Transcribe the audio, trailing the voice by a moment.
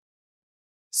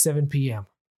7 p.m.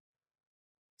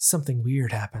 Something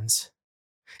weird happens.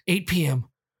 8 p.m.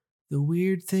 The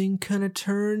weird thing kind of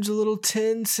turns a little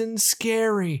tense and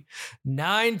scary.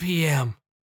 9 p.m.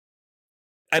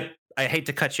 I hate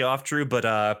to cut you off, Drew,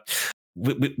 but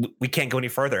we can't go any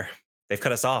further. They've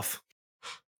cut us off.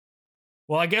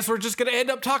 Well, I guess we're just going to end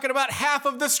up talking about half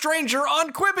of The Stranger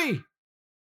on QuiBye.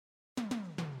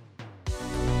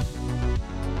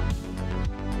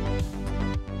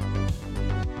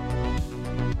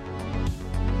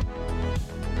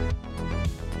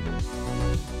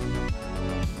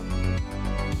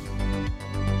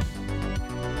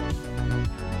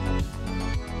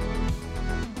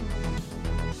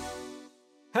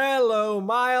 Hello,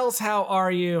 Miles. How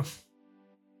are you?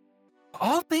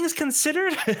 All things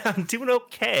considered, I'm doing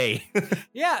okay.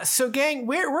 Yeah, so gang,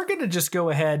 we're gonna just go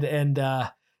ahead and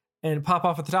pop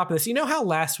off at the top of this. You know how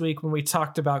last week when we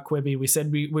talked about QuiBye, we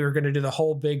said we were gonna do the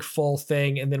whole big full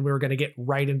thing, and then we were gonna get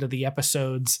right into the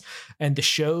episodes and the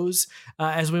shows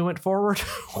as we went forward.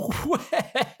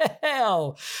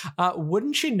 Well,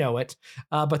 wouldn't you know it?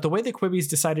 But the way that QuiBy's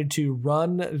decided to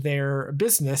run their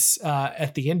business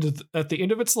at the end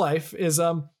of its life is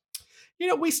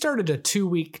we started a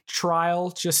 2-week trial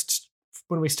just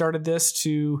when we started this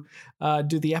to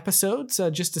do the episodes,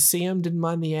 just to see them, didn't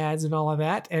mind the ads and all of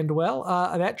that. And well,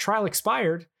 that trial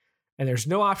expired and there's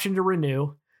no option to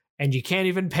renew and you can't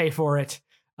even pay for it.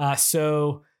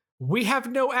 So we have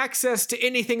no access to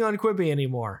anything on QuiBye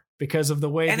anymore because of the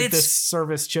way that this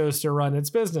service chose to run its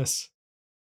business.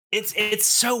 It's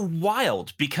so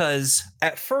wild because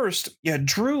at first,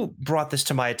 Drew brought this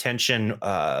to my attention.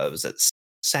 Was it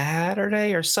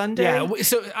Saturday or Sunday? Yeah,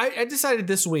 so I decided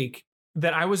this week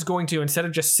that I was going to, instead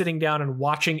of just sitting down and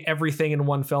watching everything in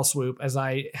one fell swoop as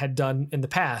I had done in the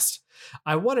past,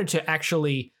 I wanted to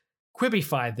actually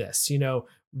QuiByfy this.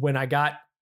 When I got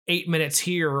 8 minutes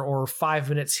here or 5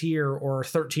 minutes here or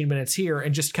 13 minutes here,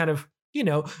 and just kind of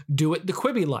do it the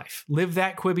QuiBye life, live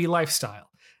that QuiBye lifestyle.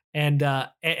 And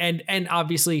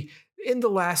obviously in the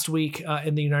last week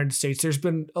in the United States, there's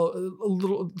been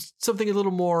something a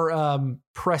little more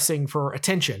pressing for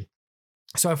attention.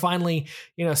 So I finally,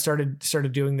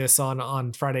 started doing this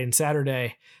on Friday and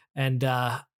Saturday, and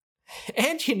I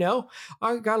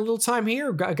got a little time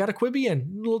here, got a QuiBye in,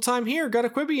 a little time here, got a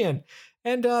QuiBye in,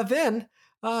 and then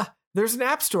there's an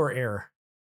App Store error,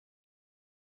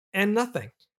 and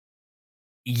nothing.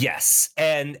 Yes,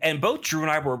 and both Drew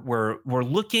and I were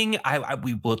looking.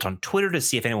 We looked on Twitter to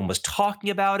see if anyone was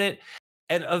talking about it,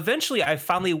 and eventually I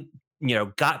finally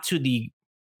got to the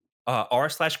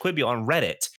r/QuiBye on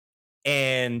Reddit,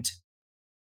 and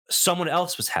someone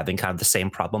else was having kind of the same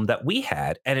problem that we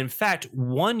had. And in fact,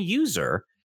 one user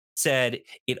said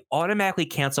it automatically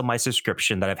canceled my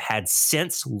subscription that I've had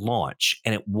since launch,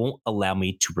 and it won't allow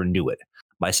me to renew it.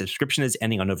 My subscription is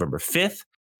ending on November 5th.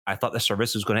 I thought the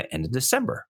service was going to end in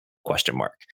December, ?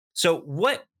 So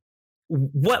what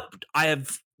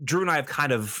Drew and I have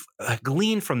kind of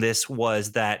gleaned from this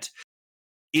was that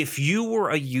if you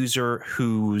were a user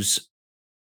whose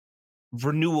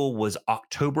renewal was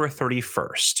October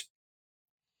 31st,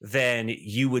 then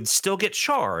you would still get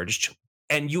charged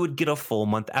and you would get a full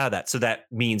month out of that. So that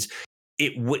means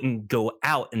it wouldn't go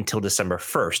out until December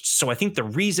 1st. So I think the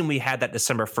reason we had that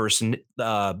December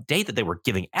 1st date that they were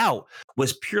giving out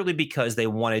was purely because they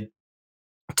wanted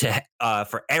to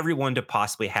for everyone to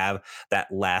possibly have that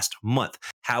last month.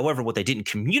 However, what they didn't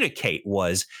communicate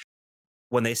was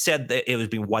when they said that it was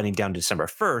being winding down December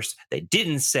 1st, they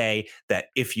didn't say that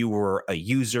if you were a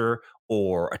user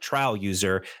or a trial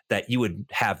user, that you would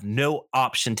have no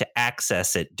option to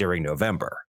access it during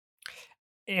November.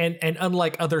 And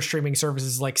unlike other streaming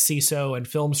services like CISO and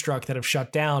Filmstruck that have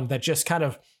shut down, that just kind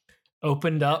of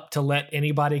opened up to let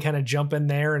anybody kind of jump in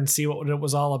there and see what it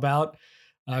was all about,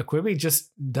 QuiBye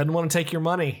just doesn't want to take your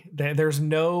money. There's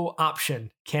no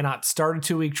option. Cannot start a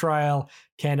 2-week trial,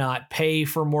 cannot pay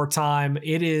for more time.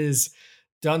 It is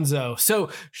dunzo. So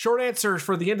short answer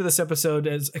for the end of this episode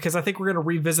is, because I think we're going to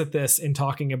revisit this in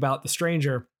talking about The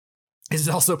Stranger, is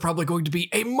also probably going to be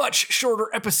a much shorter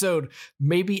episode,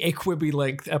 maybe a QuiBye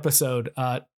length episode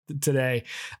today,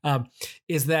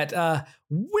 is that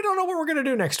we don't know what we're going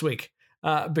to do next week.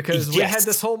 Because we had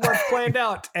this whole month planned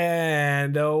out,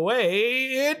 and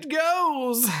away it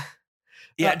goes.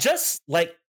 Yeah, just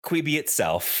like QuiBye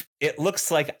itself, it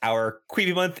looks like our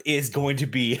QuiBye month is going to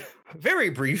be very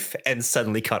brief and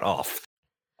suddenly cut off.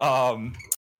 And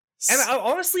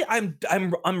honestly,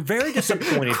 I'm very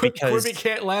disappointed because QuiBye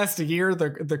can't last a year. The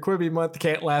QuiBye month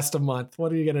can't last a month.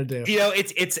 What are you gonna do?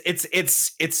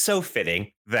 It's so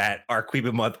fitting that our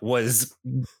QuiBye month was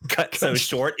cut so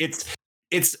short.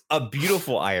 It's a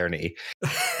beautiful irony.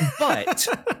 But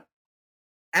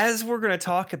as we're going to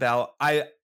talk about,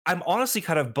 I'm honestly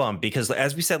kind of bummed because,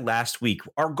 as we said last week,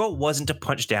 our goal wasn't to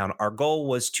punch down. Our goal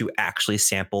was to actually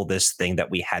sample this thing that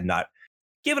we had not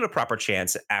given a proper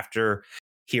chance after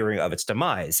hearing of its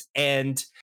demise. And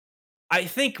I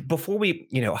think before we,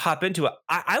 hop into it,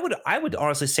 I would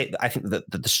honestly say that I think that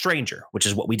the Stranger, which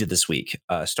is what we did this week,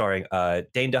 starring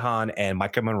Dane DeHaan and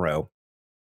Micah Monroe,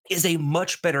 is a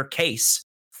much better case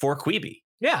for QuiBye.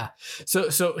 Yeah.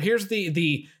 So here's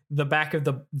the back of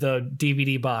the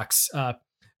DVD box. A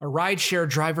rideshare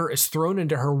driver is thrown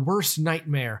into her worst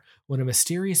nightmare when a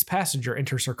mysterious passenger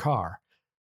enters her car.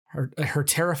 Her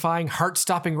terrifying,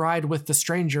 heart-stopping ride with the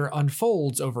Stranger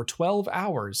unfolds over 12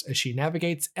 hours as she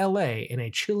navigates LA in a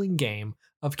chilling game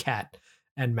of cat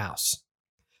and mouse.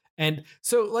 And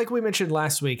so, like we mentioned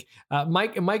last week,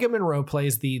 Micah Monroe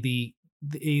plays the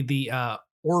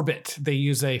Orbit. They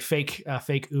use a fake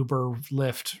Uber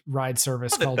Lyft ride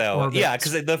service called Orbit. Yeah,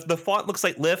 because the font looks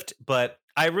like Lyft, but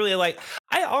I really like.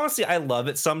 I love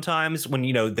it sometimes when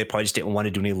they probably just didn't want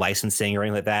to do any licensing or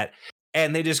anything like that,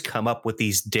 and they just come up with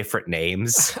these different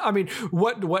names. I mean,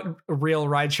 what real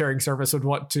ride sharing service would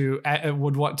want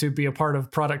to be a part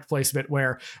of product placement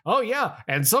where, oh yeah,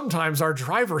 and sometimes our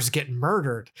drivers get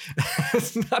murdered.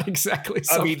 It's not exactly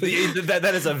something. I mean,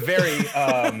 that is a very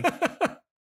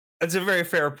that's a very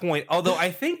fair point. Although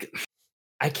I think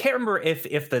I can't remember if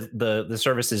the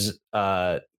service is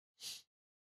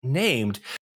named,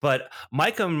 but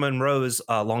Micah Monroe's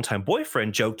longtime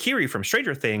boyfriend Joe Keery from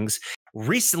Stranger Things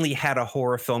recently had a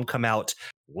horror film come out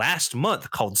last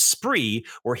month called Spree,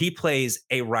 where he plays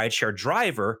a rideshare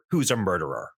driver who's a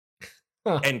murderer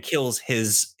and kills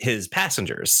his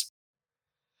passengers.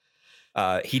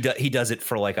 He does it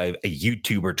for like a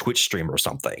YouTube or Twitch stream or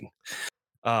something.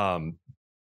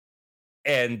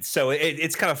 And so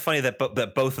it's kind of funny that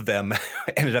both of them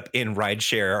ended up in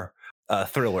rideshare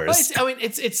thrillers. Well,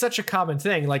 it's such a common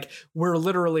thing. Like, we're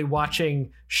literally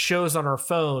watching shows on our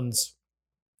phones.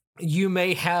 You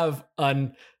may have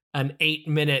an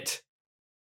 8-minute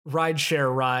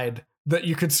rideshare ride that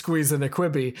you could squeeze into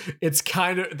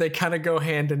QuiBye. They kind of go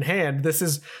hand in hand. This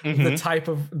is the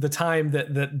time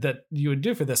that you would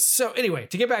do for this. So anyway,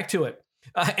 to get back to it,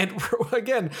 and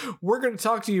we're going to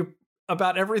talk to you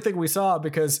about everything we saw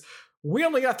because we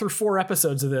only got through 4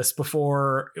 episodes of this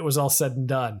before it was all said and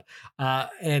done.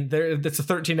 And it's a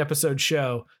 13 episode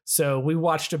show. So we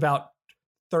watched about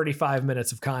 35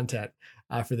 minutes of content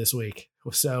for this week.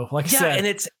 So like I said, and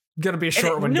it's going to be a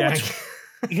short one, gang.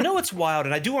 What's wild,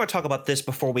 and I do want to talk about this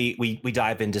before we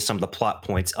dive into some of the plot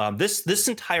points. This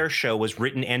entire show was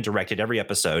written and directed, every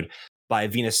episode, by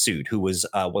Venus Sood, who was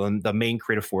one of the main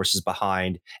creative forces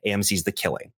behind AMC's The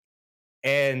Killing.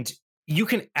 And you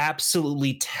can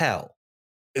absolutely tell,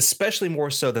 especially more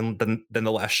so than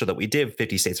the last show that we did,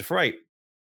 50 States of Fright,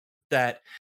 that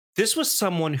this was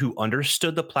someone who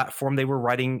understood the platform they were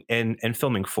writing and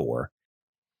filming for.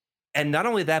 And not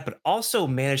only that, but also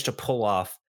managed to pull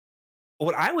off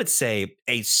what I would say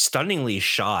a stunningly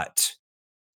shot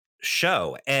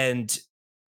show. And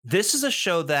this is a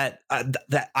show that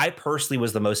I personally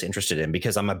was the most interested in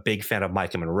because I'm a big fan of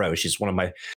Micah Monroe. She's one of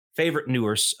my favorite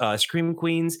newer scream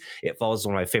queens. It follows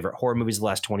one of my favorite horror movies of the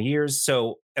last 20 years.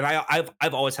 So, and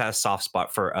I've always had a soft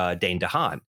spot for Dane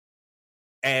DeHaan.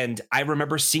 And I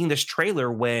remember seeing this trailer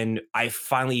when I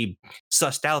finally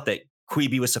sussed out that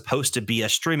QuiBye was supposed to be a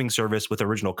streaming service with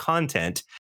original content.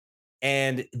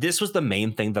 And this was the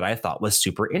main thing that I thought was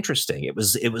super interesting. It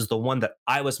was the one that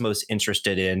I was most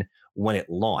interested in when it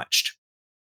launched.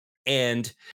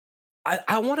 And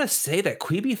I want to say that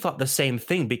QuiBye thought the same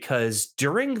thing because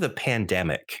during the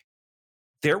pandemic,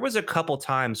 there was a couple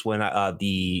times when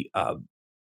it's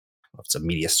a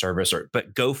media service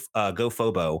but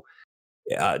GoFobo,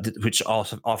 which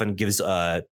also often gives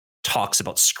talks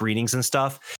about screenings and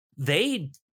stuff.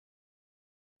 They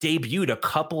debuted a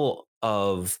couple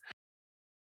of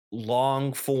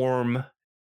long form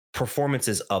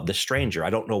performances of The Stranger. I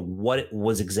don't know what it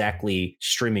was exactly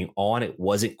streaming on. It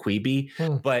wasn't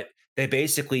QuiBye, but they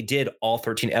basically did all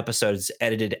 13 episodes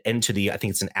edited into I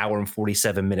think it's an hour and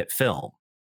 47-minute film.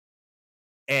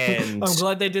 And I'm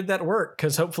glad they did that work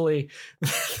because hopefully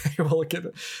they will get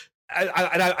it.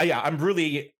 I'm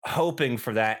really hoping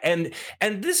for that. And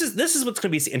this is what's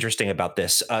going to be interesting about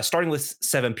this, starting with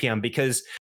 7 p.m. because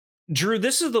Drew,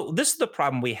 this is the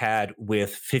problem we had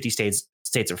with 50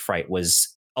 States of Fright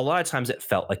was a lot of times it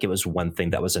felt like it was one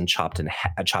thing that was chopped in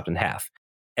half.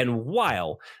 And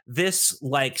while this,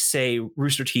 like, say,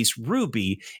 Rooster Teeth's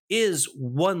Ruby is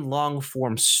one long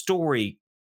form story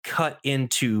cut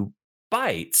into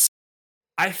bites,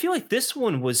 I feel like this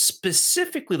one was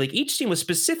specifically like each scene was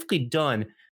specifically done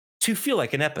to feel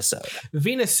like an episode.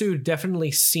 Vina Sue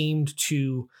definitely seemed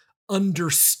to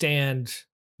understand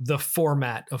the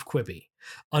format of Quibi,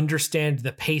 understand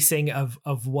the pacing of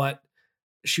what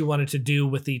she wanted to do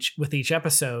with each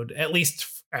episode, at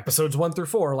least episodes 1 through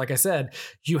 4. Like I said,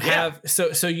 you have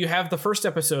so you have the first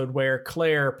episode where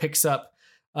Claire picks up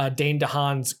Dane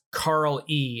DeHaan's Carl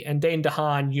E. And Dane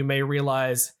DeHaan, you may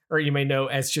realize, or you may know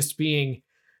as just being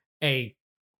a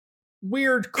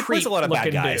weird creep a lot of bad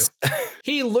looking guys. dude.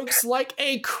 He looks like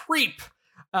a creep.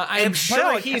 I'm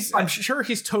sure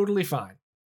he's totally fine.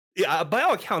 Yeah, by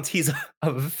all accounts, he's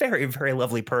a very, very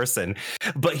lovely person,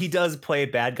 but he does play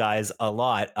bad guys a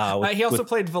lot. He also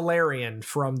played Valerian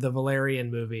from the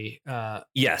Valerian movie.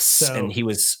 Yes, and he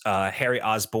was Harry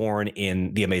Osborn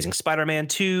in The Amazing Spider-Man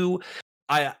 2.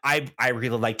 I really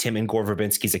liked him in Gore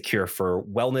Verbinski's A Cure for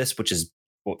Wellness, which is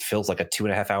what feels like a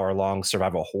 2.5 hour long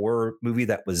survival horror movie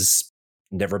that was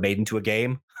never made into a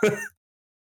game.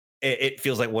 It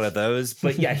feels like one of those,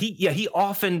 but he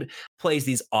often plays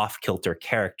these off-kilter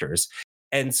characters.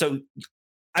 And so,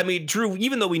 I mean, Drew,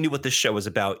 even though we knew what this show was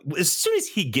about, as soon as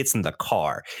he gets in the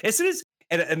car, as soon as,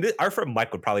 and our friend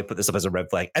Mike would probably put this up as a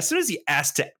red flag, as soon as he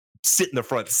asked to sit in the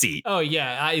front seat. Oh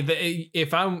yeah,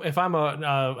 if I'm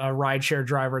a rideshare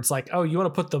driver, it's like, oh, you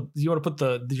want to put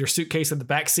your suitcase in the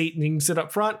back seat and you can sit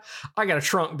up front. I got a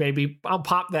trunk, baby. I'll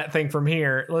pop that thing from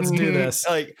here. Let's do this.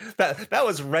 Like that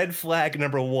was red flag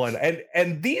number one,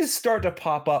 and these start to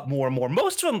pop up more and more.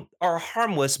 Most of them are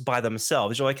harmless by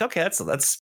themselves. You're like, okay,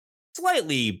 that's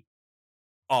slightly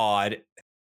odd.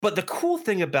 But the cool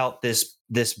thing about this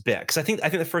bit, because I think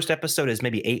the first episode is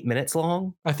maybe 8 minutes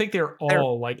long. I think they're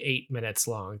all like 8 minutes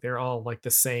long. They're all like the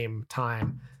same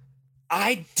time.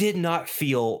 I did not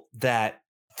feel that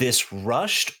this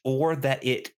rushed or that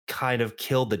it kind of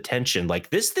killed the tension. Like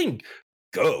this thing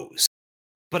goes,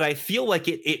 but I feel like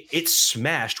it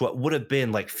smashed what would have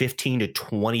been like 15 to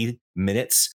 20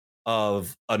 minutes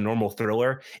of a normal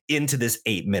thriller into this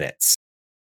 8 minutes.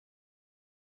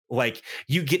 Like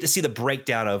you get to see the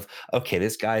breakdown of, okay,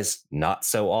 this guy's not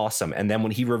so awesome. And then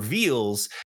when he reveals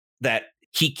that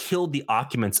he killed the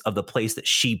occupants of the place that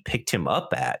she picked him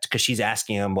up at, because she's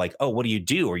asking him like, oh, what do you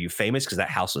do? Are you famous? Because that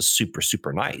house was super,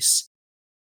 super nice.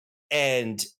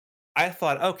 And I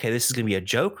thought, okay, this is going to be a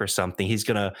joke or something. He's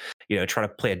going to, try to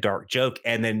play a dark joke.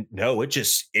 And then no, it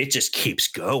just keeps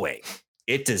going.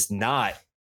 It does not,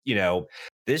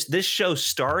 this show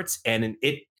starts and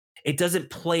it doesn't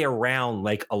play around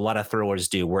like a lot of thrillers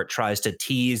do, where it tries to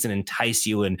tease and entice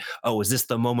you. And, oh, is this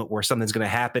the moment where something's going to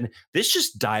happen? This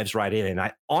just dives right in. And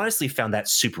I honestly found that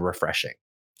super refreshing.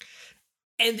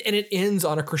 And it ends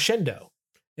on a crescendo.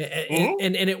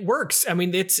 And it works. I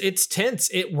mean, it's tense.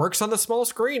 It works on the small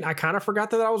screen. I kind of forgot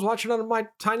that I was watching on my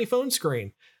tiny phone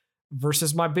screen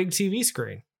versus my big TV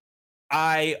screen.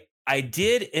 I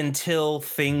did, until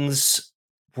things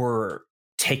were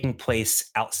taking place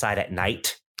outside at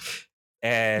night.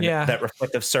 And that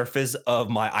reflective surface of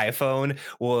my iPhone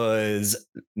was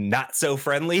not so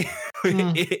friendly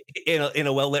in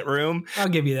a well-lit room. I'll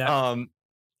give you that.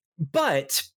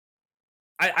 But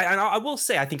I will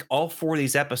say, I think all 4 of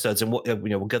these episodes, and we'll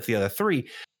get to the other 3,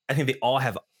 I think they all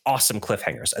have awesome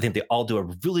cliffhangers. I think they all do a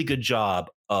really good job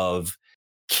of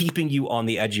keeping you on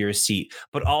the edge of your seat,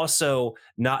 but also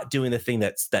not doing the thing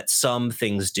that some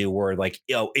things do, where like,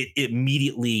 it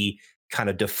immediately kind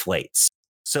of deflates.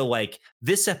 So like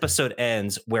this episode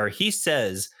ends where he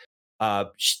says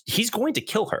he's going to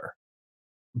kill her,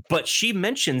 but she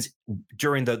mentions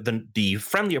during the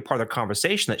friendlier part of the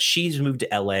conversation that she's moved to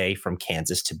LA from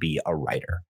Kansas to be a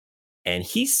writer. And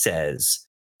he says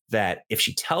that if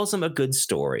she tells him a good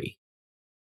story,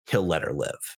 he'll let her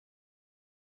live.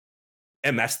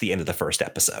 And that's the end of the first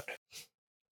episode.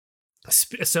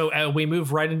 So we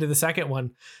move right into the second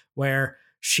one, where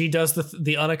she does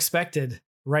the unexpected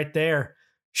right there.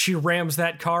 She rams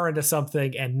that car into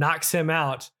something and knocks him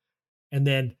out. And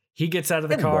then he gets out of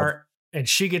the car and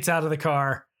she gets out of the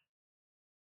car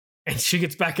and she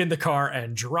gets back in the car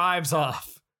and drives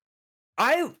off.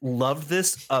 I love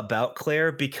this about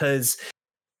Claire because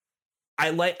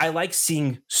I like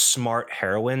seeing smart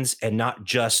heroines and not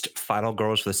just final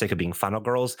girls for the sake of being final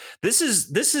girls. This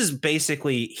is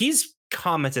basically, he's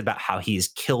commented about how he's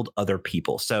killed other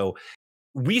people. So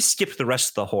we skipped the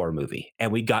rest of the horror movie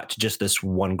and we got to just this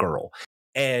one girl.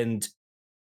 And,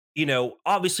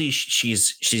 obviously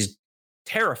she's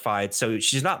terrified. So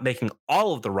she's not making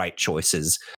all of the right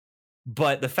choices.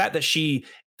 But the fact that she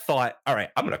thought, all right,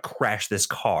 I'm going to crash this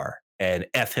car and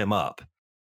F him up.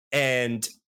 And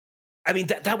I mean,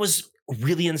 that was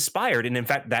really inspired. And in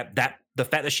fact, that the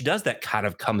fact that she does that kind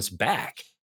of comes back.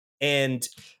 And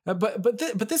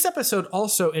but this episode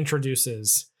also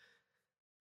introduces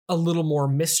a little more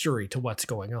mystery to what's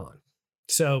going on.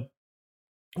 So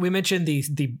we mentioned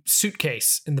the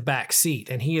suitcase in the back seat,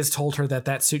 and he has told her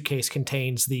that suitcase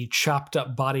contains the chopped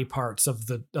up body parts of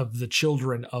the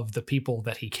children of the people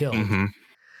that he killed. Mm-hmm.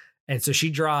 And so she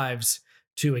drives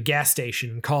to a gas station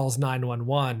and calls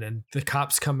 911, and the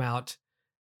cops come out,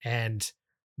 and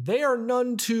they are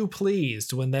none too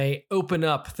pleased when they open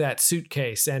up that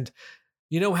suitcase. And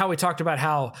you know how we talked about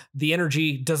how the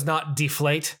energy does not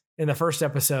deflate in the first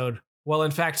episode? Well,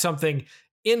 in fact, something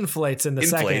inflates in the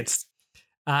second.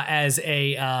 As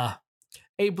a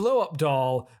blow up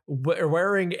doll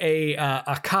wearing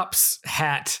a cop's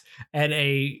hat and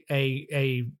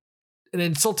an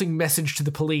insulting message to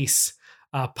the police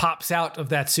pops out of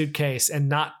that suitcase, and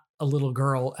not a little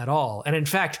girl at all. And in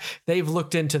fact, they've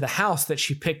looked into the house that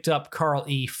she picked up Carl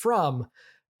E. from,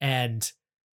 and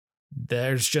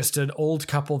there's just an old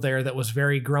couple there that was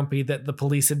very grumpy that the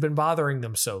police had been bothering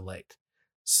them so late.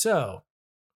 So,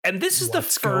 and this is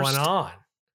what's the first going on.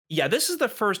 Yeah, this is the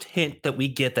first hint that we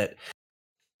get that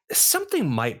something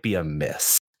might be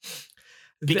amiss,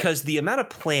 because the amount of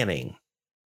planning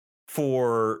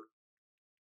for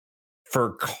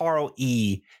Carl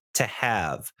E.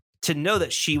 to know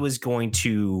that she was going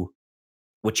to,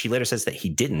 which he later says that he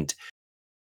didn't,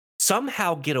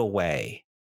 somehow get away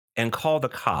and call the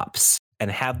cops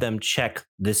and have them check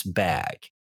this bag.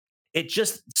 It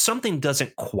just, something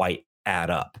doesn't quite add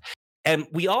up. And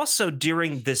we also,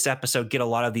 during this episode, get a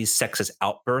lot of these sexist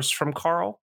outbursts from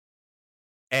Carl.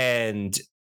 And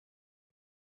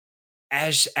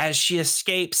as she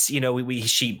escapes, you know,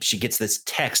 she gets this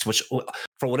text, which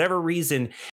for whatever reason,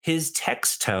 his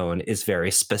text tone is very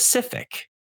specific.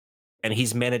 And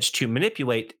he's managed to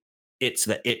manipulate it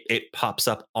so that it pops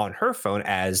up on her phone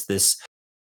as this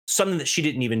something that she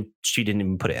didn't even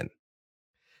put in.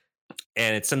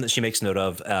 And it's something that she makes note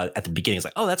of at the beginning. It's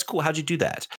like, oh, that's cool. How'd you do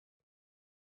that?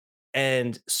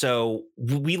 And so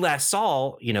we last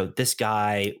saw, you know, this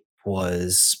guy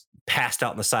was passed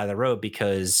out on the side of the road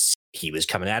because he was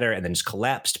coming at her, and then just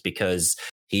collapsed because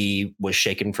he was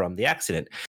shaken from the accident.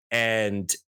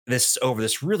 And this over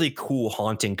this really cool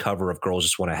haunting cover of Girls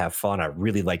Just Want to Have Fun. I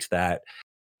really liked that.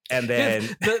 And then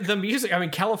the music, I mean,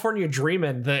 California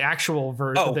Dreamin', the actual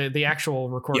version, the actual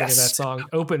recording of that song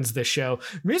opens this show.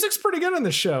 Music's pretty good in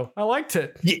this show. I liked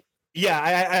it. Yeah,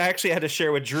 I actually had to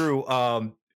share with Drew.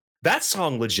 That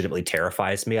song legitimately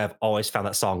terrifies me. I've always found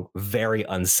that song very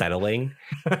unsettling.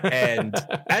 And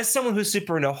as someone who's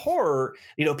super into horror,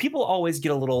 you know, people always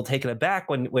get a little taken aback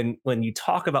when you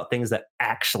talk about things that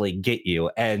actually get you.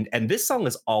 And this song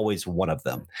is always one of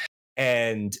them.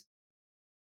 And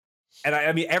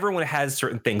I mean, everyone has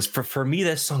certain things. For me,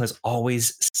 this song has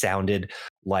always sounded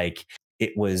like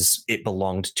it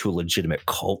belonged to a legitimate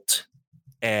cult.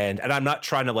 And I'm not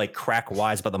trying to like crack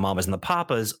wise about the Mamas and the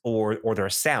Papas or their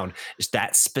sound. Just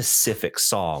that specific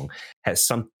song has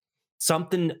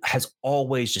something has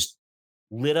always just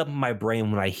lit up in my brain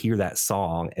when I hear that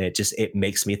song, and it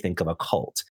makes me think of a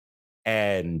cult.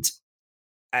 And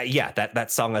that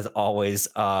song has always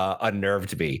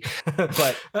unnerved me.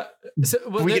 But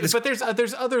but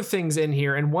there's other things in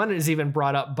here, and one is even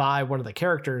brought up by one of the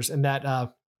characters, and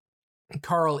that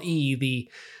Carl E.,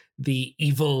 the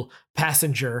evil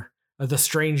passenger, the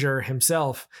stranger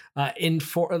himself,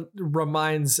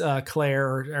 reminds Claire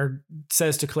or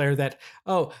says to Claire that,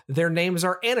 oh, their names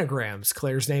are anagrams.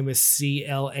 Claire's name is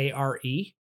Clare,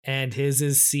 and his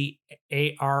is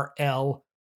Carle.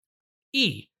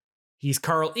 He's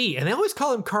Carl E. And they always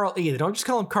call him Carl E. They don't just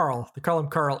call him Carl. They call him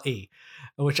Carl E.,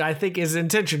 which I think is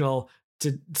intentional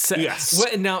to say. Yes.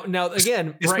 Now,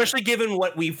 again, especially given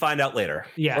what we find out later.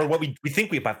 Yeah. Or what we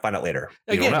think we find out later.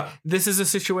 Again, this is a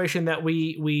situation that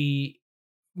we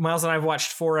Miles and I have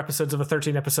watched 4 episodes of a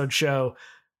 13 episode show.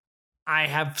 I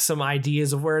have some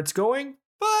ideas of where it's going,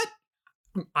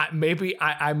 but I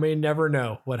may never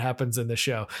know what happens in the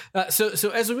show. So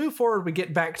as we move forward, we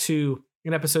get back to,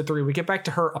 in episode 3, we get back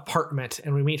to her apartment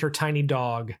and we meet her tiny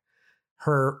dog,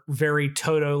 her very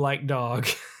Toto-like dog,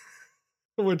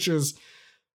 which is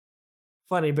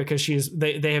funny because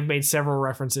they have made several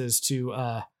references to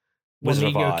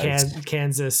Wanigo,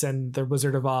 Kansas, and the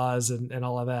Wizard of Oz and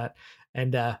all of that.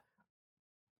 And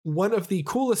one of the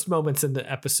coolest moments in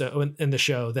the episode, in the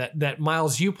show, that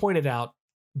Miles, you pointed out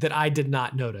that I did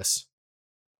not notice.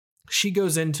 She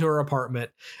goes into her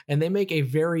apartment and they make a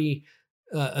very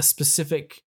a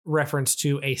specific reference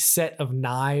to a set of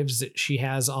knives that she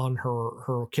has on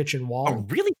her kitchen wall. A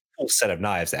really cool set of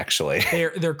knives, actually.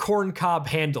 they're corn cob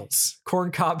handled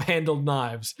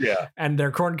knives. Yeah. And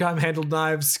they're corn cob handled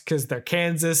knives because they're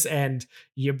Kansas, and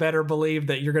you better believe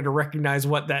that you're going to recognize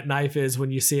what that knife is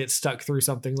when you see it stuck through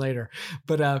something later.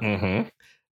 But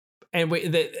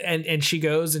and she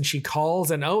goes and she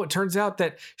calls, and it turns out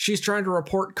that she's trying to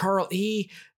report Carl E.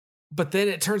 But then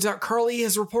it turns out Carl E.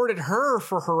 has reported her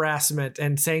for harassment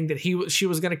and saying that she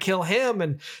was going to kill him,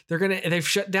 and they've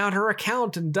shut down her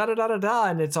account and da da da da da,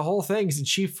 and it's a whole thing. And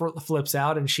she flips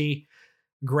out, and she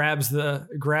grabs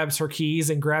her keys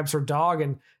and grabs her dog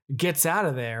and gets out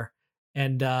of there.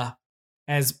 And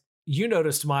as you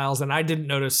noticed, Miles, and I didn't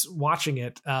notice watching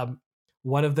it,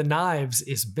 one of the knives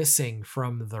is missing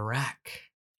from the rack.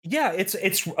 Yeah, it's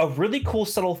a really cool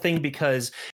subtle thing,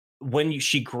 because when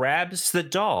she grabs the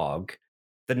dog,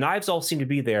 the knives all seem to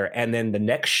be there, and then the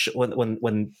next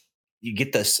when you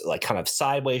get this like kind of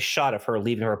sideways shot of her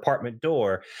leaving her apartment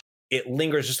door, it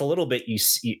lingers just a little bit. You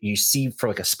see for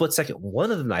like a split second,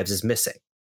 one of the knives is missing,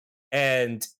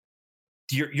 and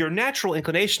your natural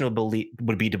inclination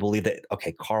would be to believe that,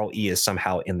 okay, Carl E. is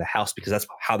somehow in the house, because that's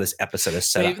how this episode is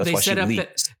set up. That's they why set she up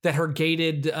leaves. that her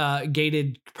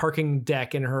gated parking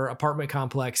deck in her apartment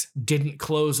complex didn't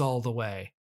close all the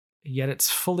way, yet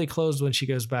it's fully closed when she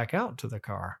goes back out to the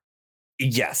car.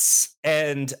 Yes,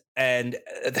 and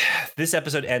this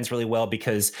episode ends really well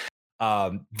because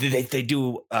they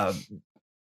do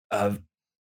Avina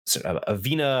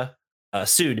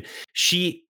Sood.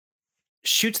 She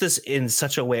shoots this in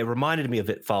such a way, it reminded me of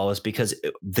It Follows, because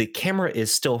the camera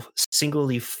is still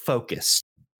singly focused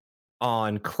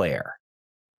on Claire,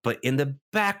 but in the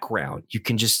background you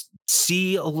can just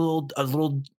see a little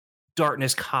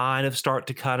darkness kind of start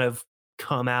to kind of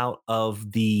come out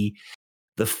of the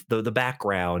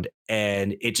background,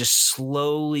 and it just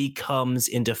slowly comes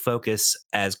into focus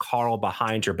as Carl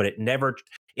behind her, but it never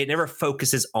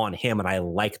focuses on him. And I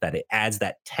like that. It adds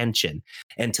that tension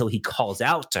until he calls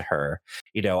out to her,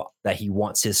 that he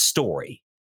wants his story.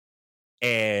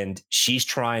 And she's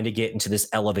trying to get into this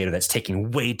elevator that's taking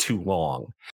way too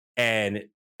long. And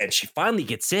she finally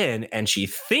gets in, and she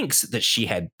thinks that she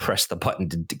had pressed the button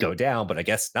to go down, but I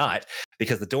guess not,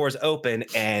 because the door's open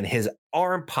and his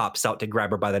arm pops out to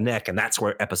grab her by the neck. And that's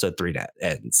where episode 3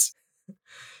 ends.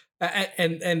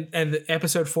 And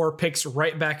episode 4 picks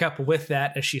right back up with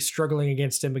that as she's struggling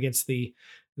against him, against the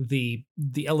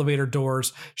elevator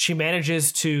doors. She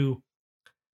manages to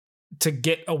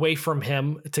get away from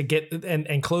him, to get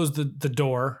and close the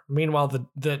door. Meanwhile,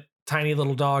 the tiny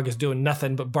little dog is doing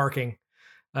nothing but barking.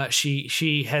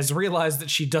 She has realized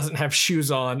that she doesn't have shoes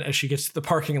on as she gets to the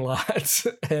parking lot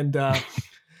and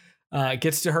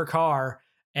gets to her car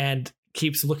and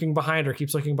keeps looking behind her.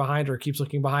 He's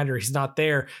not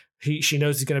there. She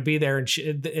knows he's going to be there,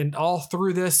 and all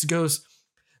through this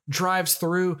drives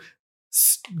through,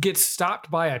 gets stopped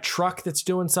by a truck that's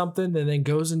doing something, and then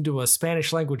goes into a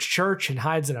Spanish language church and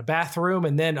hides in a bathroom.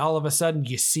 And then all of a sudden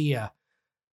you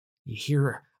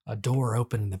hear a door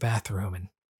open in the bathroom, and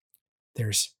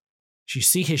you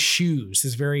see his shoes,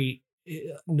 his very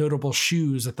notable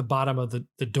shoes at the bottom of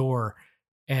the door.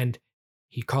 And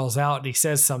he calls out and he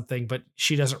says something, but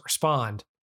she doesn't respond.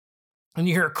 And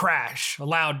you hear a crash, a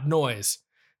loud noise,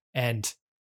 and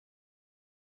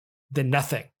then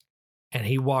nothing. And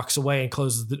he walks away and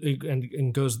closes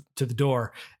and goes to the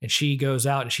door. And she goes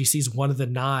out and she sees one of the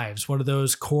knives, one of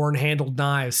those corn-handled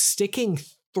knives, sticking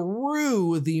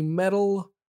through the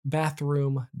metal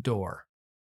bathroom door,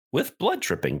 with blood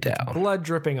dripping down. With blood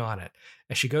dripping on it.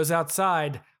 As she goes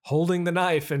outside, holding the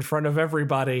knife in front of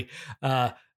everybody,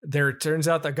 there turns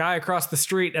out the guy across the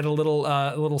street at a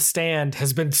little stand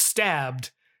has been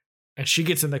stabbed, and she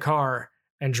gets in the car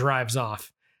and drives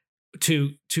off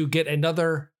to get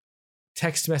another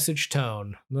text message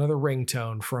tone, another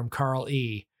ringtone from Carl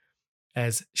E.,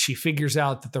 as she figures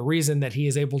out that the reason that he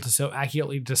is able to so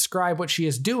accurately describe what she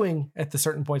is doing at the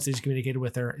certain points that he's communicated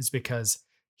with her is because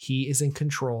he is in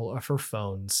control of her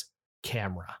phone's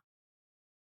camera.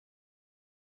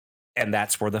 And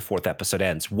that's where the 4th episode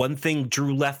ends. One thing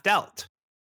Drew left out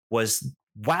was,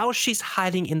 while she's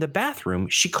hiding in the bathroom,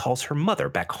 she calls her mother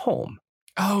back home.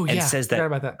 Oh, and yeah. says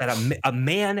that a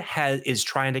man is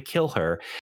trying to kill her.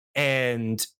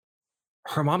 And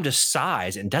her mom just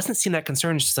sighs and doesn't seem that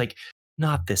concerned. She's like,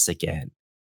 not this again.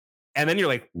 And then you're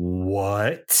like,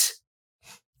 what?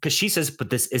 Because she says, but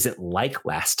this isn't like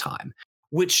last time.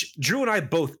 Which Drew and I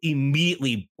both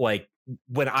immediately, like,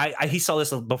 when he saw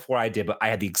this before I did, but I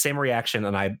had the same reaction,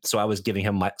 and I was giving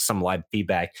him some live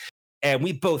feedback, and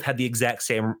we both had the exact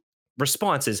same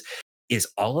responses. Is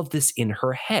all of this in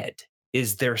her head?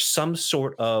 Is there some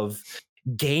sort of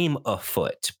game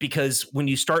afoot, because when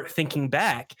you start thinking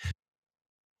back,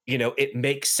 it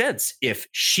makes sense if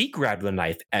she grabbed the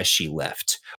knife as she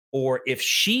left, or if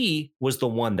she was the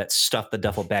one that stuffed the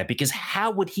duffel bag, because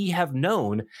how would he have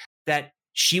known that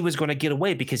she was going to get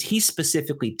away? Because he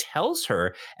specifically tells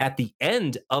her at the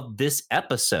end of this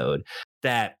episode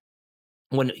that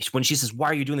when she says, "Why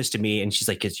are you doing this to me?" and she's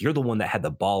like, "Because you're the one that had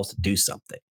the balls to do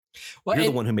something. Well, You're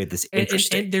the one who made this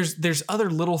interesting." and there's other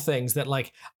little things that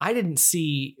like I didn't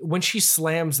see when she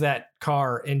slams that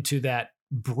car into that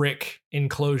brick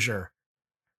enclosure.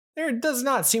 There does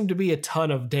not seem to be a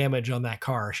ton of damage on that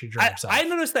car she drives off. I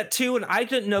noticed that too, and I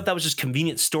didn't know if that was just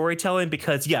convenient storytelling,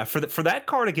 because for that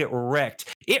car to get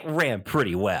wrecked, it ran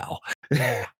pretty well.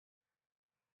 Yeah.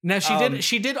 Now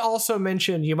she did also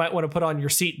mention you might want to put on your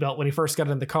seatbelt when he first got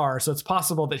in the car, so it's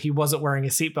possible that he wasn't wearing a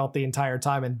seatbelt the entire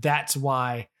time, and that's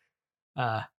why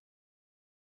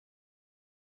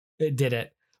it did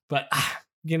it. But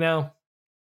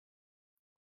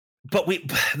But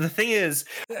the thing is,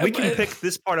 we can pick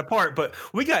this part apart, but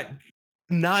we got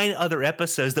 9 other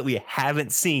episodes that we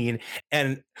haven't seen.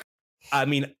 And I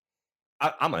mean,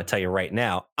 I'm going to tell you right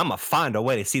now, I'm going to find a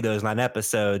way to see those 9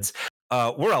 episodes.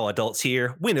 We're all adults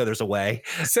here. We know there's a way.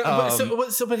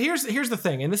 But here's the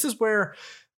thing. And this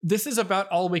is about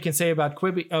all we can say about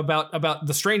QuiBye, about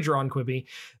the stranger on QuiBye.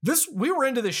 We were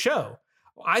into this show.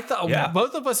 I thought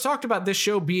both of us talked about this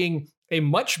show being a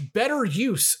much better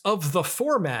use of the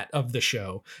format of the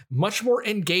show, much more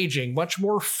engaging, much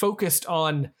more focused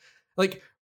on like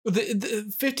the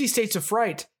 50 States of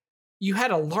Fright. You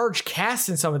had a large cast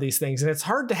in some of these things, and it's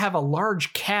hard to have a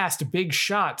large cast, big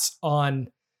shots on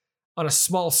a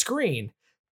small screen.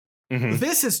 Mm-hmm.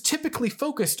 This is typically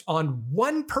focused on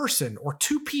one person or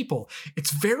 2 people.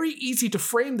 It's very easy to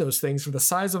frame those things for the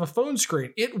size of a phone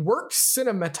screen. It works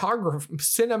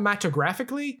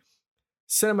cinematographically,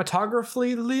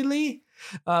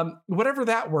 whatever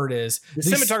that word is. The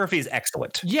cinematography is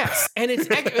excellent. Yes, and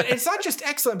it's not just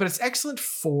excellent, but it's excellent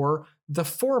for the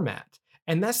format.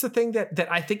 And that's the thing that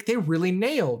I think they really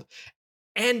nailed.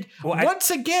 And once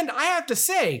again, I have to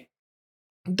say,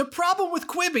 the problem with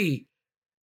QuiBye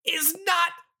is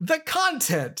not the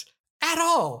content at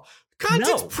all.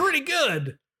 Content's pretty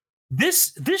good.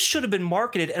 This should have been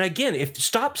marketed. And again, if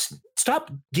stop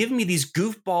giving me these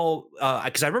goofball,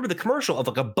 because I remember the commercial of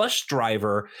like a bus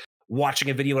driver watching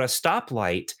a video at a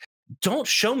stoplight. Don't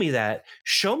show me that.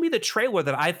 Show me the trailer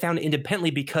that I found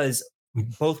independently, because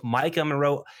both Micah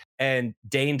Monroe and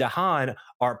Dane DeHaan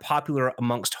are popular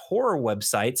amongst horror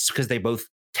websites because they both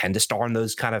tend to star in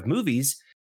those kind of movies.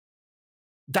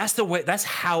 That's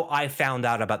how I found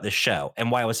out about this show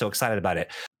and why I was so excited about it.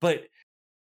 But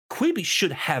QuiBye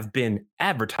should have been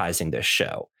advertising this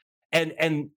show.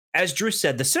 And as Drew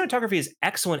said, the cinematography is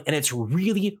excellent, and it's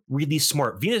really, really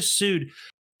smart. Veena Sood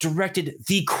directed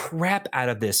the crap out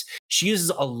of this. She uses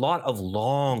a lot of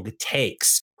long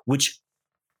takes, which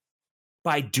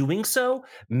by doing so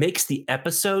makes the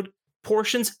episode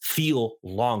portions feel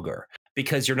longer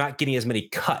because you're not getting as many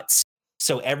cuts.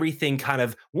 So everything kind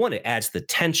of, it adds the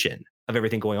tension of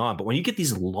everything going on. But when you get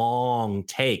these long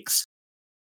takes,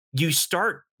 you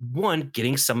start,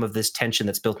 getting some of this tension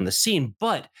that's built in the scene,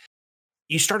 but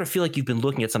you start to feel like you've been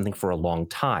looking at something for a long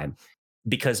time,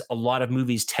 because a lot of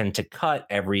movies tend to cut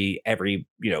every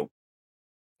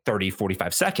 30,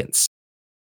 45 seconds.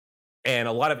 And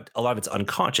a lot of it's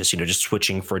unconscious, just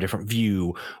switching for a different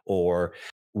view or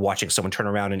watching someone turn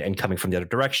around and coming from the other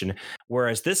direction.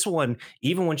 Whereas this one,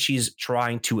 even when she's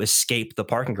trying to escape the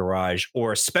parking garage,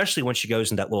 or especially when she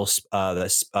goes in that little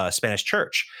Spanish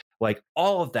church, like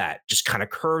all of that just kind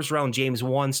of curves around James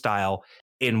Wan style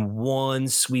in one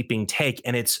sweeping take.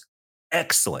 And it's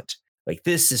excellent. Like,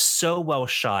 this is so well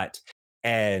shot.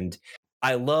 And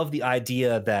I love the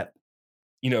idea that,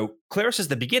 Claire says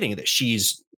at the beginning that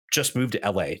she's just moved to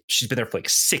LA. She's been there for like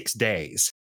 6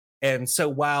 days. And so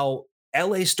while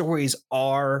LA stories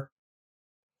are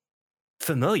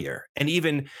familiar, and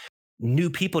even new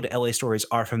people to LA stories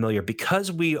are familiar,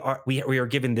 because we are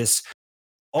given this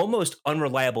almost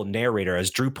unreliable narrator, as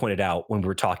Drew pointed out when we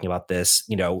were talking about this,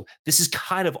 this is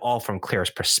kind of all from Claire's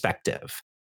perspective.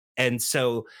 And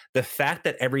so the fact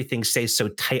that everything stays so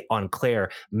tight on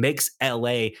Claire makes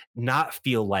LA not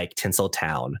feel like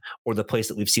Tinseltown or the place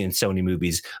that we've seen in so many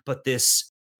movies, but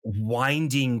this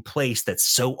winding place that's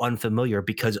so unfamiliar,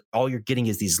 because all you're getting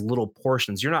is these little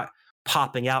portions. You're not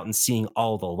popping out and seeing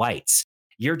all the lights.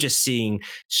 You're just seeing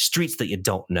streets that you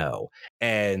don't know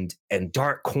and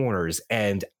dark corners.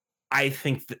 And I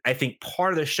think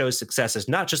part of the show's success is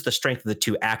not just the strength of the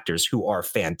 2 actors, who are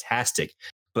fantastic,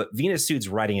 but Veena Sood's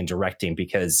writing and directing,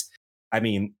 because I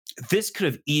mean, this could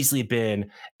have easily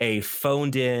been a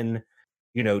phoned in,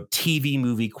 TV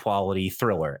movie quality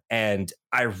thriller. And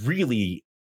I would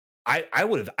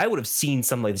have seen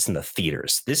something like this in the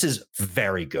theaters. This is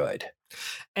very good.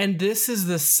 And this is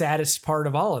the saddest part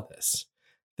of all of this,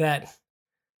 that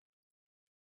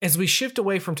as we shift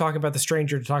away from talking about The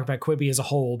Stranger to talk about QuiBye as a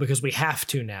whole, because we have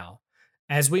to now,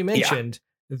 as we mentioned,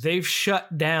 they've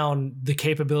shut down the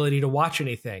capability to watch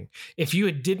anything. If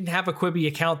you didn't have a QuiBye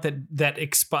account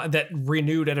that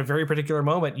renewed at a very particular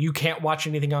moment, you can't watch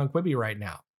anything on QuiBye right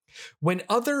now. When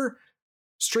other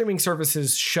streaming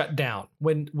services shut down,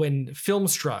 when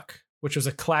Filmstruck, which was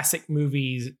a classic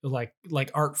movie like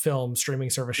art film streaming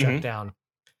service, shut down,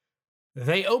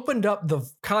 they opened up the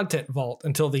content vault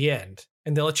until the end,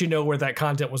 and they let you know where that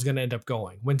content was going to end up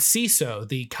going. When CISO,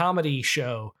 the comedy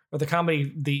show, or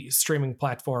the streaming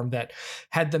platform that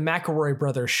had the McElroy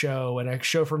Brothers show and a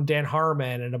show from Dan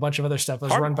Harmon and a bunch of other stuff,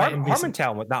 was run by NBC.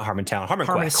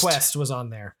 Harmon Quest was on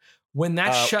there. When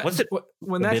that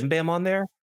when that Bim Bam on there?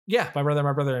 Yeah, my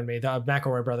brother and me, the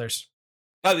McElroy Brothers.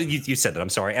 Oh, you said that. I'm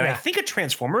sorry. And I think a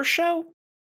Transformers show?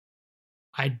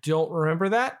 I don't remember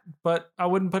that, but I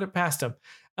wouldn't put it past him.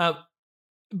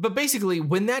 But basically,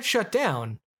 when that shut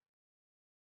down,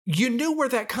 you knew where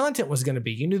that content was going to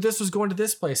be. You knew this was going to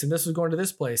this place and this was going to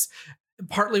this place.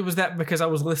 Partly was that because I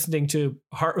was listening to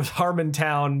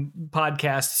Harmontown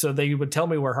podcast, so they would tell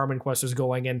me where Harmon Quest was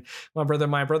going, and my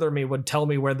brother and me would tell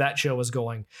me where that show was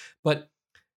going. But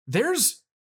there's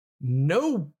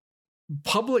no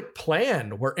public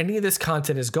plan where any of this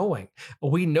content is going.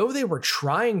 We know they were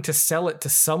trying to sell it to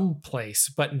some place,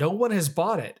 but no one has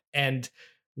bought it. And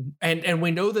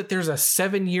we know that there's a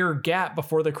 7-year gap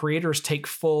before the creators take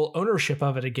full ownership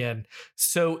of it again.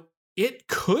 So it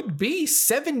could be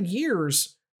 7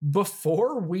 years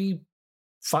before we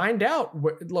find out,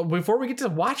 before we get to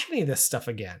watch any of this stuff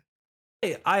again.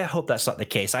 I hope that's not the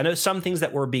case. I know some things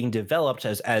that were being developed,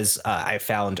 as I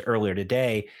found earlier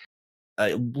today.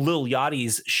 Lil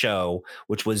Yachty's show,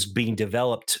 which was being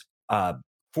developed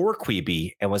for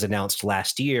QuiBye and was announced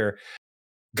last year,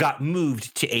 got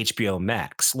moved to HBO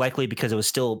Max, likely because it was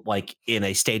still like in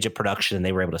a stage of production and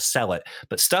they were able to sell it.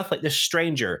 But stuff like The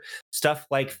Stranger, stuff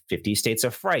like 50 States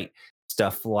of Fright,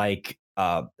 stuff like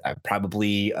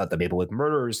probably The Maplewood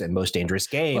Murders and Most Dangerous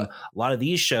Game, a lot of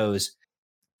these shows,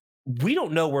 we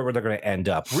don't know where they're going to end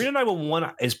up. Reno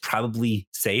 911 is probably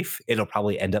safe. It'll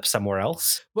probably end up somewhere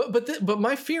else. But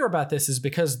my fear about this is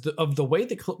because of the way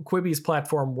the QuiBy's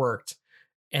platform worked,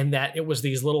 and that it was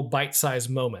these little bite-sized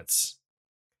moments.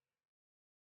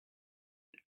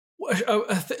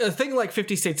 A thing like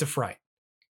 50 States of Fright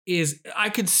is,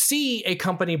 I could see a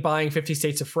company buying 50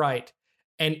 States of Fright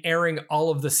and airing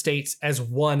all of the states as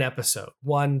one episode,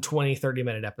 20,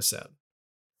 30-minute episode.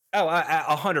 Oh,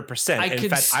 100%. In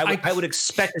fact, I would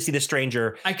expect to see The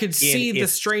Stranger. I could see The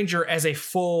Stranger as a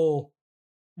full,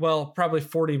 probably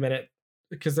 40-minute,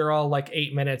 because they're all like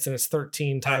 8 minutes and it's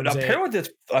 13 times apparently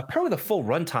the full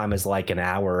runtime is like an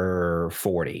hour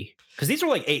 40, because these are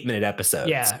like 8-minute episodes.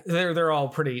 Yeah, they're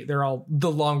all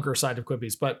the longer side of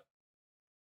QuiBy's. But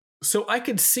so I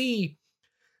could see,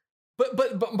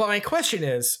 but my question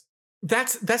is,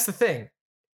 that's the thing.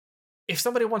 If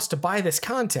somebody wants to buy this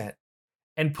content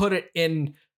and put it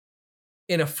in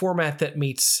a format that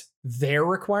meets their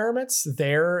requirements,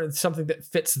 something that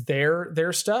fits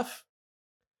their stuff,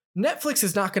 Netflix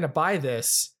is not going to buy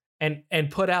this and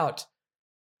put out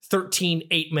 13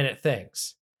 8-minute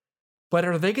things. But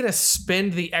are they going to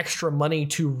spend the extra money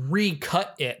to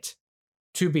recut it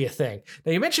to be a thing?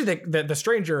 Now, you mentioned that The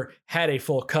Stranger had a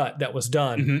full cut that was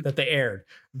done, that they aired.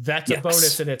 That's a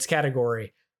bonus in its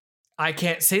category. I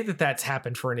can't say that that's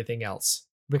happened for anything else,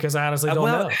 because I honestly don't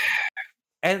know.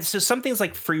 And so some things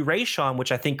like Free Rayshawn,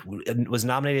 which I think was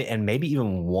nominated and maybe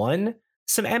even won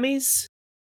some Emmys.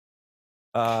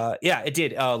 Yeah, it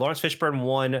did. Lawrence Fishburne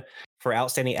won for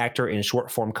Outstanding Actor in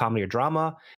Short Form Comedy or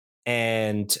Drama.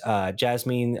 And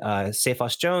Jasmine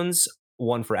Seyfos Jones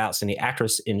won for Outstanding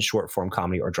Actress in Short Form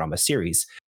Comedy or Drama Series.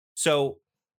 So,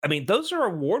 I mean, those are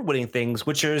award-winning things,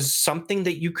 which is something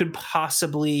that you could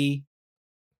possibly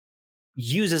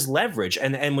use as leverage.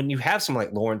 And when you have someone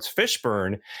like Lawrence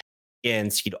Fishburne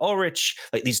and Skeet Ulrich,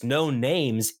 like these known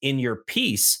names in your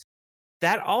piece,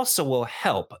 that also will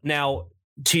help. Now,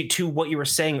 to what you were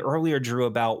saying earlier, Drew,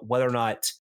 about whether or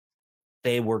not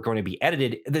they were going to be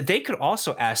edited, that they could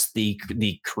also ask the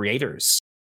creators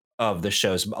of the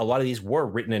shows. A lot of these were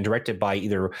written and directed by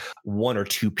either one or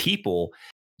two people.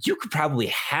 You could probably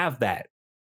have that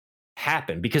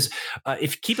happen, because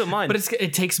if keep in mind, but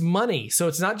it takes money, so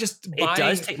it's not just buying. It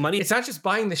does take money. It's not just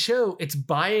buying the show; it's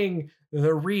buying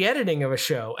the re-editing of a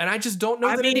show, and I just don't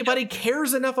know that anybody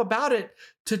cares enough about it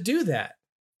to do that.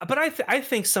 But I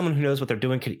think someone who knows what they're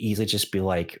doing could easily just be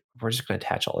like, we're just going to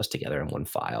attach all this together in one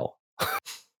file.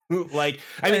 Like,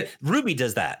 I mean, Ruby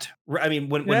does that. I mean,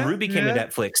 when Ruby came to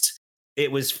Netflix,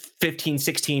 it was 15,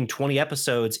 16, 20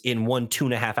 episodes in one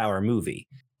 2.5 hour movie.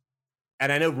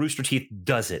 And I know Rooster Teeth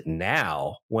does it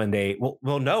now when they,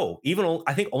 no, even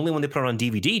I think only when they put it on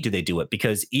DVD do they do it,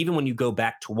 because even when you go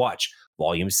back to watch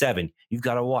Volume 7, you've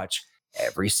got to watch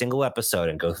every single episode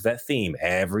and go through that theme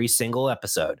every single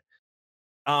episode.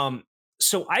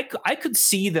 So I could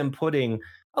see them putting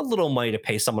a little money to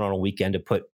pay someone on a weekend to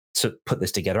put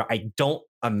this together. I don't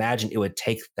imagine it would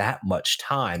take that much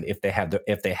time if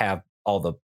they have all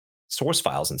the source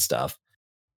files and stuff.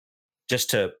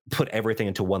 Just to put everything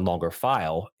into one longer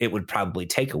file, it would probably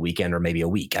take a weekend or maybe a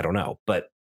week. I don't know, but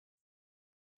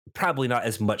probably not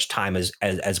as much time as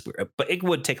but it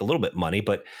would take a little bit of money.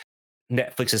 But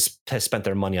Netflix has spent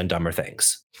their money on dumber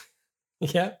things.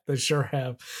 Yeah, they sure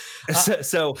have.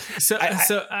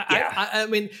 I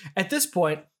mean, at this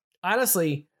point,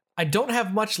 honestly, I don't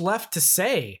have much left to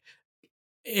say.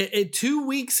 2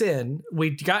 weeks in, we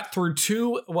got through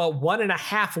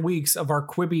 1.5 weeks of our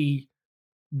QuiBye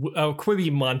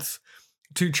month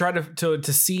to try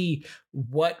to see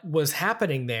what was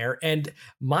happening there. And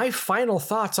my final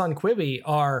thoughts on QuiBye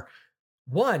are: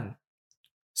 1,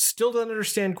 still don't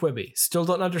understand QuiBye. Still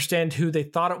don't understand who they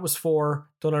thought it was for.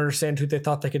 Don't understand who they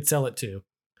thought they could sell it to.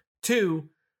 2,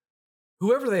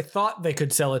 whoever they thought they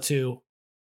could sell it to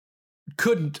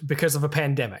couldn't because of a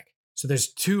pandemic. So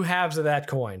there's 2 halves of that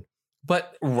coin.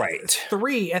 But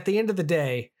 3, at the end of the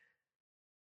day,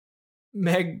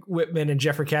 Meg Whitman and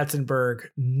Jeffrey Katzenberg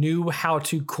knew how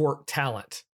to court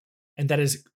talent. And that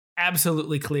is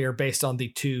absolutely clear based on the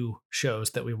 2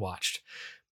 shows that we watched.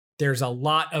 There's a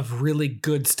lot of really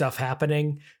good stuff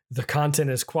happening. The content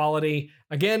is quality.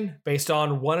 Again, based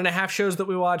on 1.5 shows that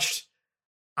we watched,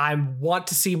 I want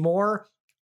to see more.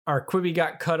 Our QuiBye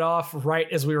got cut off right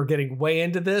as we were getting way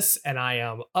into this, and I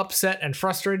am upset and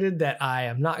frustrated that I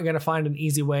am not going to find an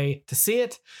easy way to see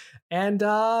it. And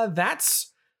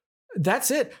that's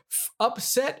it.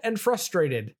 Upset and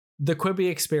frustrated. The QuiBye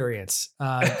experience.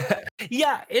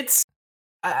 Yeah, it's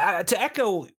to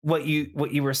echo what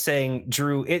you were saying,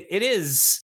 Drew. It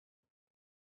is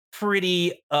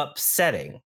pretty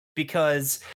upsetting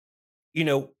because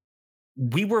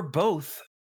we were both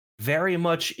very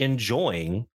much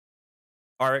enjoying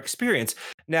our experience.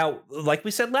 Now, like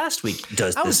we said last week,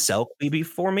 does this sell QuiBye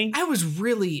for me? I was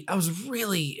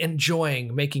really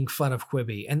enjoying making fun of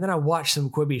QuiBye, and then I watched some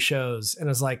QuiBye shows, and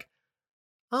I was like,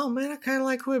 oh man, I kind of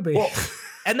like QuiBye. Well,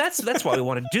 and that's why we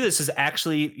wanted to do this, is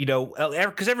actually,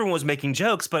 because everyone was making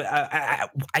jokes, but I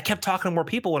kept talking to more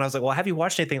people, and I was like, well, have you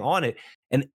watched anything on it?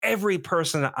 And every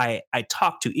person I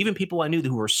talked to, even people I knew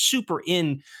who were super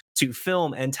into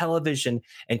film and television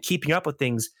and keeping up with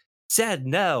things, said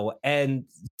no. And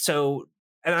so,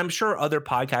 and I'm sure other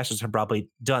podcasters have probably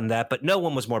done that, but no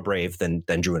one was more brave than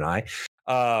Drew and I,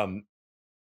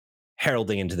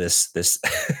 heralding into this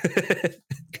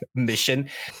mission.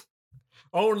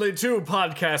 Only 2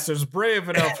 podcasters brave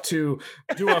enough to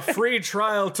do a free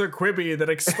trial to QuiBye that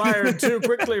expired too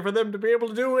quickly for them to be able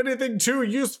to do anything too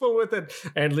useful with it,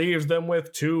 and leaves them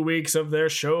with 2 weeks of their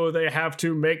show they have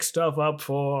to make stuff up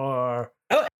for.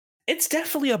 Oh, it's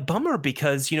definitely a bummer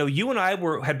because, you and I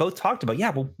had both talked about,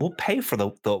 we'll pay for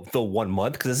the 1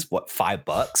 month because it's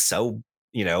 $5. So,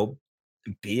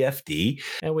 BFD.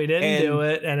 And we didn't do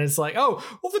it. And it's like, oh,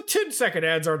 well, the 10-second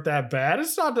ads aren't that bad.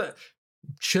 It's not that.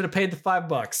 Should have paid the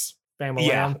 $5. Family.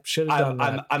 Yeah, should have done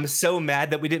that. I'm so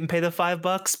mad that we didn't pay the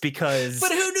 $5 because.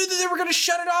 But who knew that they were going to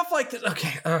shut it off like this?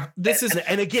 Okay,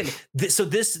 and again. This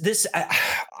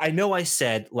I know I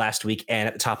said last week and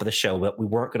at the top of the show that we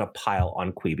weren't going to pile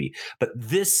on QuiBye, but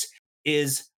this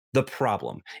is the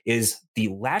problem: is the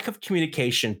lack of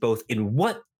communication, both in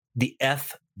what the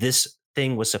F this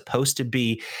thing was supposed to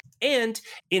be, and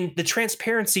in the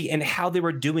transparency and how they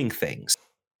were doing things.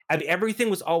 I mean, everything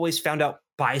was always found out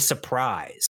by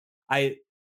surprise. I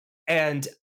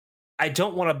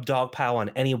don't want to dogpile on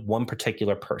any one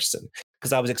particular person,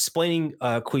 because I was explaining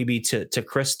QuiBye to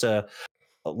Krista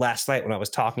last night when I was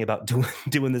talking about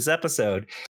doing this episode,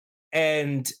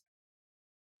 and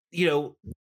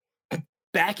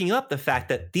backing up the fact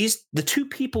that the 2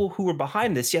 people who were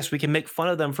behind this, yes, we can make fun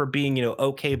of them for being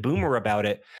okay boomer about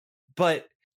it, but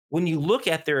when you look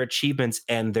at their achievements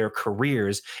and their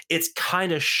careers, it's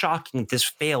kind of shocking this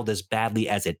failed as badly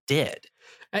as it did.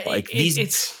 Like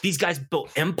these guys built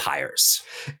empires.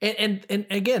 And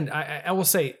again, I will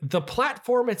say the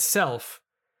platform itself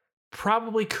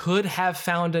probably could have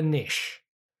found a niche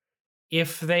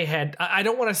if they had, I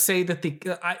don't want to say that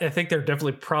I think there are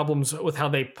definitely problems with how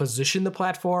they position the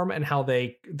platform and how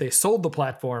they sold the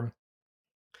platform.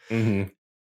 Mm-hmm.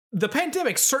 The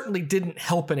pandemic certainly didn't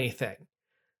help anything.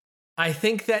 I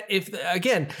think that if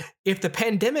the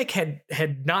pandemic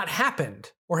had not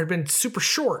happened or had been super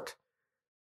short,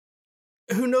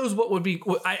 who knows what would be.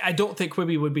 I don't think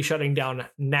QuiBye would be shutting down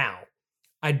now.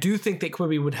 I do think that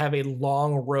QuiBye would have a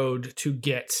long road to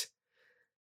get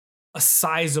a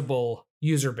sizable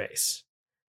user base.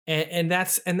 And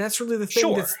that's really the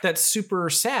thing that's super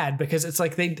sad, because it's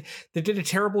like they did a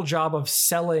terrible job of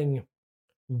selling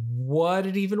what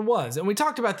it even was. And we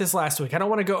talked about this last week. I don't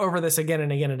want to go over this again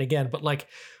and again and again, but like,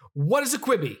 what is a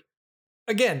QuiBye?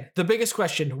 Again, the biggest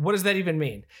question, what does that even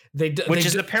mean? Which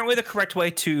is apparently the correct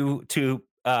way to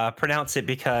pronounce it,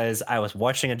 because I was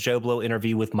watching a Joe Blow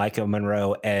interview with Micah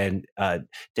Monroe and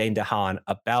Dane DeHaan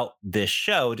about this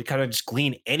show to kind of just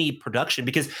glean any production,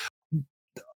 because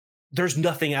there's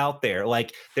nothing out there.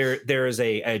 Like there is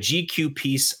a GQ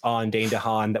piece on Dane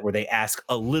DeHaan where they ask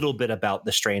a little bit about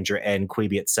The Stranger and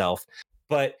QuiBye itself,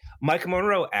 but Micah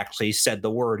Monroe actually said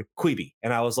the word QuiBye,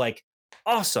 and I was like,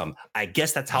 awesome. I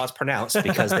guess that's how it's pronounced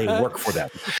because they work for them.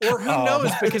 Or who knows,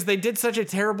 because they did such a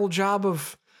terrible job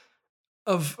of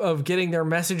getting their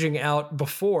messaging out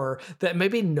before that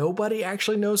maybe nobody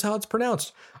actually knows how it's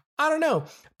pronounced. I don't know,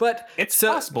 but it's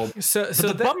possible. So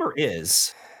the bummer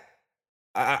is,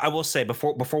 I will say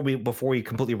before we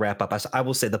completely wrap up, I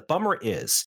will say the bummer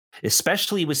is,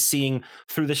 especially with seeing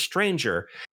through The Stranger,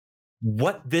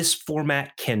 what this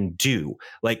format can do.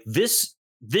 Like this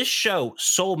show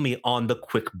sold me on the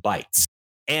quick bites,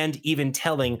 and even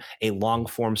telling a long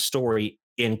form story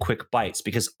in quick bites,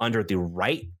 because under the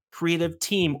right creative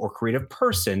team or creative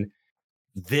person,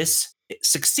 this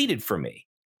succeeded for me.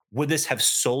 Would this have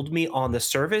sold me on the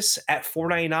service at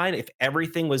 $4.99 if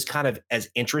everything was kind of as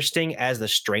interesting as The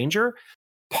Stranger?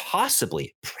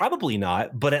 Possibly, probably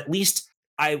not. But at least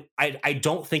I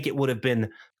don't think it would have been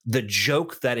the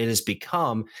joke that it has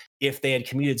become if they had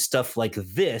commuted stuff like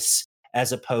this,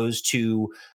 as opposed to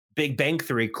Big Bang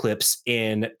Theory clips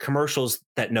in commercials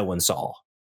that no one saw.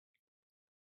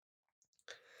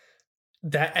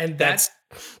 That's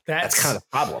kind of the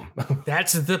problem.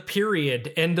 That's the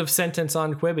period. End of sentence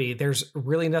on QuiBye. There's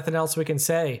really nothing else we can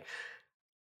say.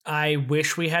 I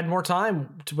wish we had more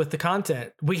time with the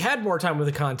content. We had more time with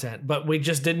the content, but we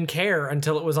just didn't care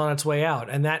until it was on its way out.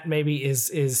 And that maybe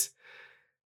is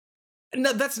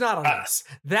no, that's not on us.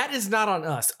 That is not on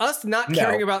us. Us not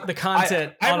caring about the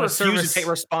content on a service. I refuse to take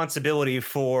responsibility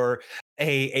for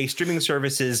a streaming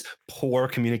service's poor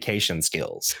communication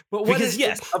skills. But because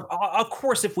yes, of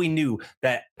course, if we knew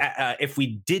that if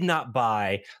we did not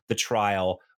buy the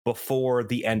trial before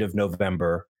the end of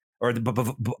November, or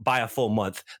by a full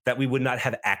month, that we would not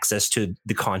have access to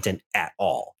the content at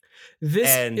all.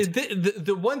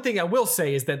 The one thing I will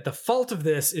say is that the fault of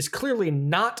this is clearly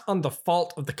not on the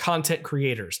fault of the content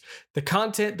creators. The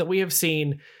content that we have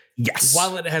seen, yes,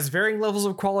 while it has varying levels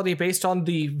of quality based on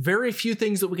the very few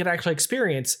things that we can actually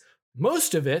experience,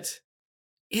 most of it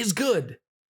is good.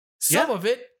 Some of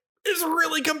it is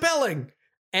really compelling.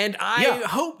 And I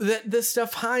hope that this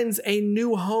stuff finds a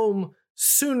new home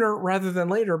sooner rather than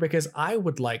later, because I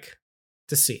would like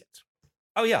to see it.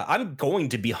 Oh, yeah, I'm going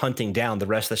to be hunting down the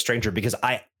rest of The Stranger because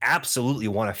I absolutely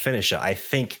want to finish it. I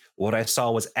think what I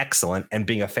saw was excellent, and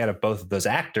being a fan of both of those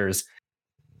actors,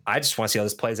 I just want to see how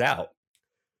this plays out.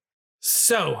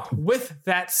 So, with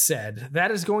that said,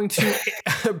 that is going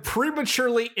to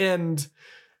prematurely end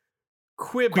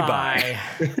QuiBye.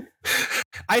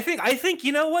 I think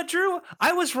you know what, Drew?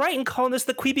 I was right in calling this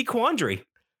the QuiBye quandary.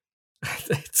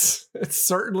 It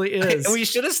certainly is. We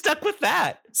should have stuck with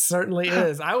that. Certainly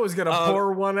is. I was gonna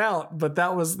pour one out, but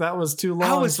that was too long.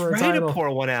 I was ready to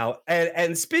pour one out.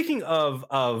 And speaking of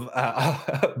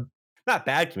not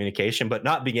bad communication, but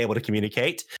not being able to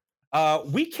communicate,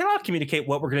 we cannot communicate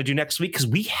what we're going to do next week because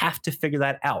we have to figure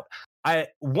that out.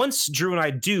 Once Drew and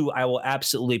I do, I will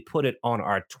absolutely put it on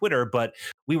our Twitter, but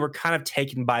we were kind of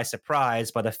taken by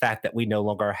surprise by the fact that we no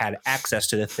longer had access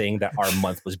to the thing that our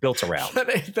month was built around.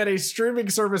 that a streaming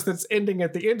service that's ending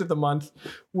at the end of the month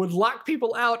would lock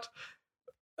people out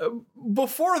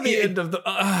before the end of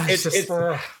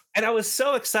the... And I was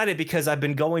so excited because I've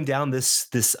been going down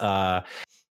this LA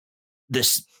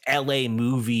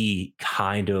movie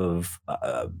kind of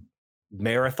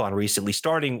marathon recently,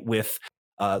 starting with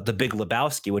The Big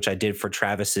Lebowski, which I did for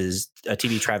Travis's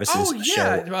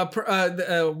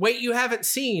show. Wait You Haven't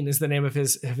Seen is the name of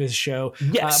his show.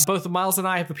 Yes. Both Miles and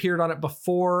I have appeared on it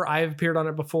before. I have appeared on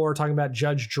it before talking about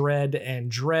Judge Dredd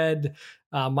and Dredd.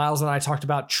 Miles and I talked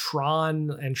about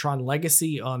Tron and Tron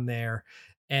Legacy on there.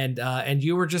 and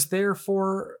you were just there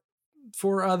for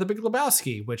The Big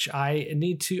Lebowski, which I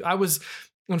was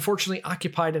unfortunately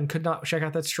occupied and could not check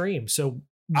out that stream. So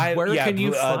where can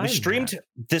you find we streamed that?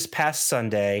 this past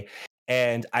Sunday,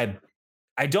 and I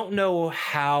don't know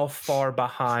how far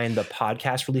behind the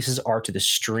podcast releases are to the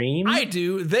stream. I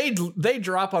do. They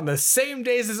drop on the same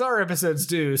days as our episodes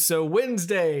do. So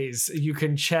Wednesdays, you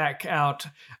can check out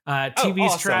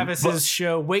TV's awesome. Travis's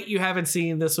show, Wait You Haven't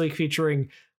Seen, this week featuring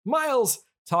Miles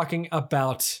talking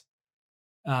about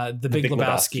the Big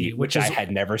Lebowski, which I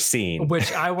had never seen.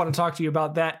 Which I want to talk to you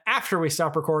about that after we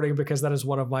stop recording, because that is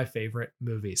one of my favorite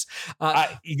movies.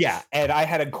 Yeah, and I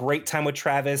had a great time with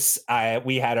Travis.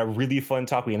 We had a really fun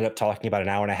talk. We ended up talking about an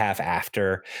hour and a half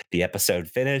after the episode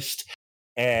finished.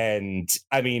 And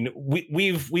I mean,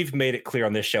 we've made it clear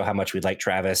on this show how much we like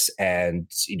Travis, and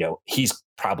he's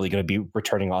probably going to be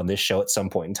returning on this show at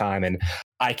some point in time. And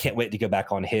I can't wait to go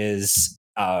back on his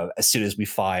as soon as we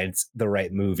find the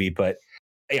right movie. But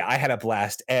yeah, I had a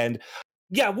blast, and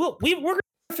yeah, we're going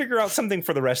to figure out something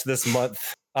for the rest of this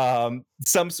month.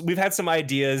 We've had some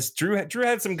ideas. Drew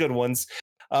had some good ones.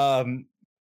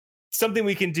 Something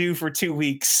we can do for 2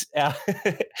 weeks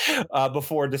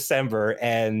before December,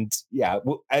 and yeah,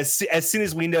 as soon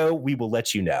as we know, we will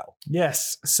let you know.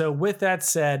 Yes. So with that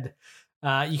said,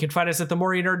 you can find us at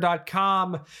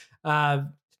themoreyounerd.com,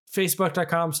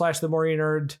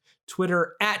 facebook.com/themoreyounerd,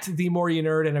 Twitter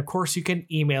 @themoreyounerd, and of course you can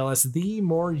email us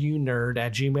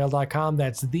themoreyounerd@gmail.com.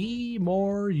 That's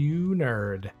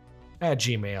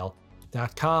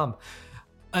themoreyounerd@gmail.com.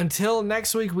 Until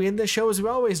next week, we end the show as we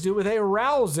always do with a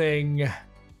rousing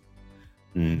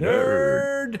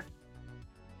nerd.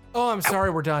 Oh, I'm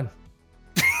sorry, we're done.